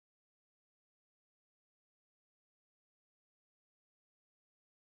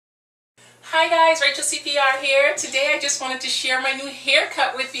Hi guys, rachaelcpr here. Today I just wanted to share my new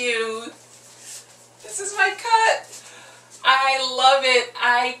haircut with you. This is my cut. I love it.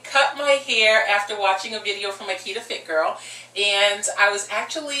 I cut my hair after watching a video from Akita Fit Girl, and I was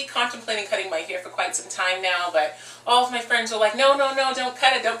actually contemplating cutting my hair for quite some time now, but all of my friends were like, no, don't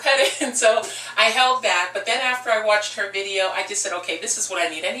cut it, don't cut it. And so I held back. But then after I watched her video, I just said, okay, this is what I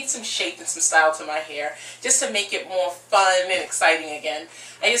need. I need some shape and some style to my hair just to make it more fun and exciting again.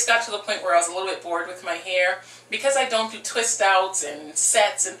 I just got to the point where I was a little bit bored with my hair. Because I don't do twist outs and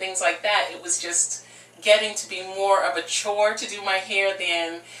sets and things like that, it was just getting to be more of a chore to do my hair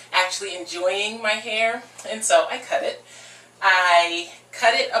than actually enjoying my hair. And so I cut it. I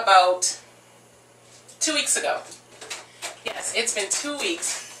cut it about 2 weeks ago. Yes, it's been 2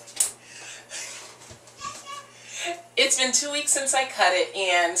 weeks. It's been 2 weeks since I cut it,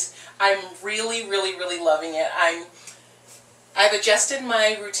 and I'm really loving it. I've adjusted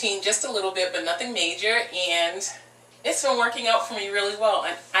my routine just a little bit, but nothing major, and it's been working out for me really well,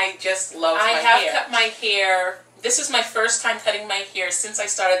 and I just love my hair. I have cut my hair. This is my first time cutting my hair since I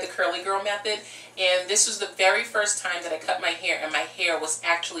started the curly girl method, and this was the very first time that I cut my hair, and my hair was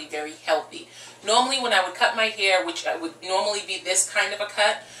actually very healthy. Normally when I would cut my hair, which would normally be this kind of a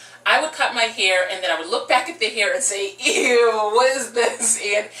cut, I would cut my hair and then I would look back at the hair and say, ew, what is this?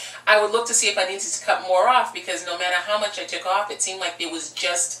 And I would look to see if I needed to cut more off, because no matter how much I took off, it seemed like there was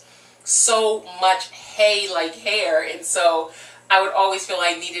just so much hay-like hair, and so I would always feel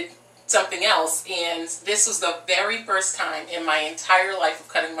I needed something else. And this was the very first time in my entire life of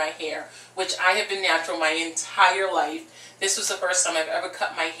cutting my hair, which I have been natural my entire life. This was the first time I've ever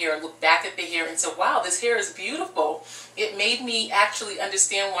cut my hair, looked back at the hair and said, wow, this hair is beautiful. It made me actually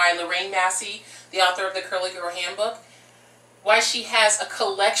understand why Lorraine Massey, the author of the Curly Girl Handbook, why she has a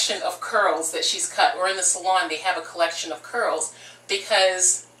collection of curls that she's cut, or in the salon they have a collection of curls,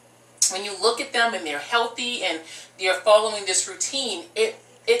 because when you look at them and they're healthy and they're following this routine, it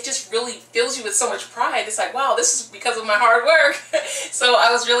just really fills you with so much pride. It's like, wow, this is because of my hard work. So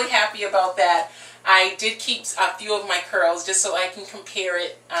I was really happy about that. I did keep a few of my curls just so I can compare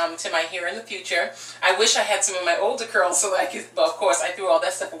it to my hair in the future. I wish I had some of my older curls so that I could, but of course I threw all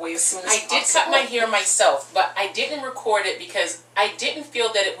that stuff away as soon as possible. I did cut my hair myself, but I didn't record it because I didn't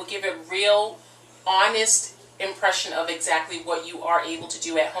feel that it would give a real honest impression of exactly what you are able to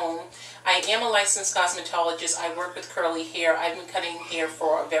do at home. I am a licensed cosmetologist. I work with curly hair. I've been cutting hair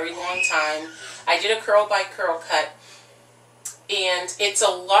for a very long time. I did a curl by curl cut, and it's a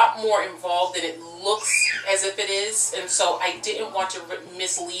lot more involved than it looks as if it is, and so I didn't want to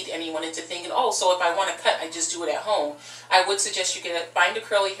mislead anyone into thinking, oh, so if I want to cut, I just do it at home. I would suggest you find a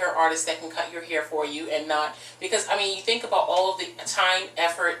curly hair artist that can cut your hair for you, and not, because I mean, you think about all of the time,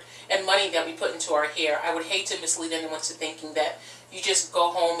 effort, and money that we put into our hair. I would hate to mislead anyone to thinking that you just go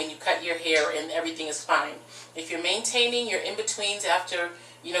home and you cut your hair and everything is fine. If you're maintaining your in-betweens after,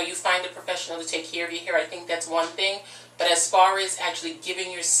 you know, you find a professional to take care of your hair, I think that's one thing. But as far as actually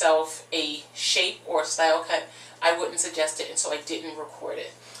giving yourself a shape or a style cut, I wouldn't suggest it, and so I didn't record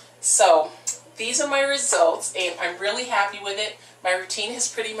it. So these are my results, and I'm really happy with it. My routine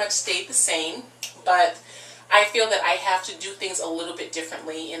has pretty much stayed the same, but I feel that I have to do things a little bit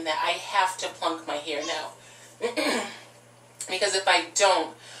differently in that I have to plunk my hair now. Because if I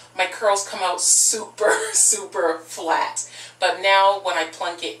don't, my curls come out super flat. But now when I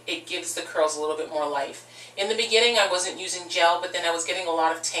plunk it, it gives the curls a little bit more life. In the beginning, I wasn't using gel, but then I was getting a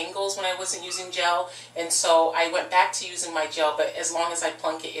lot of tangles when I wasn't using gel, and so I went back to using my gel, but as long as I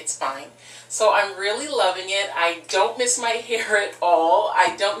plunk it, it's fine. So I'm really loving it. I don't miss my hair at all.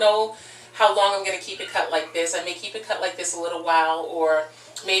 I don't know how long I'm going to keep it cut like this. I may keep it cut like this a little while, or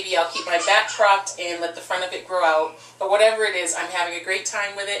maybe I'll keep my back cropped and let the front of it grow out. But whatever it is, I'm having a great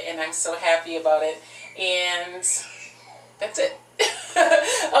time with it, and I'm so happy about it. And that's it.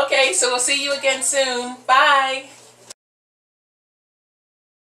 Okay, so we'll see you again soon. Bye.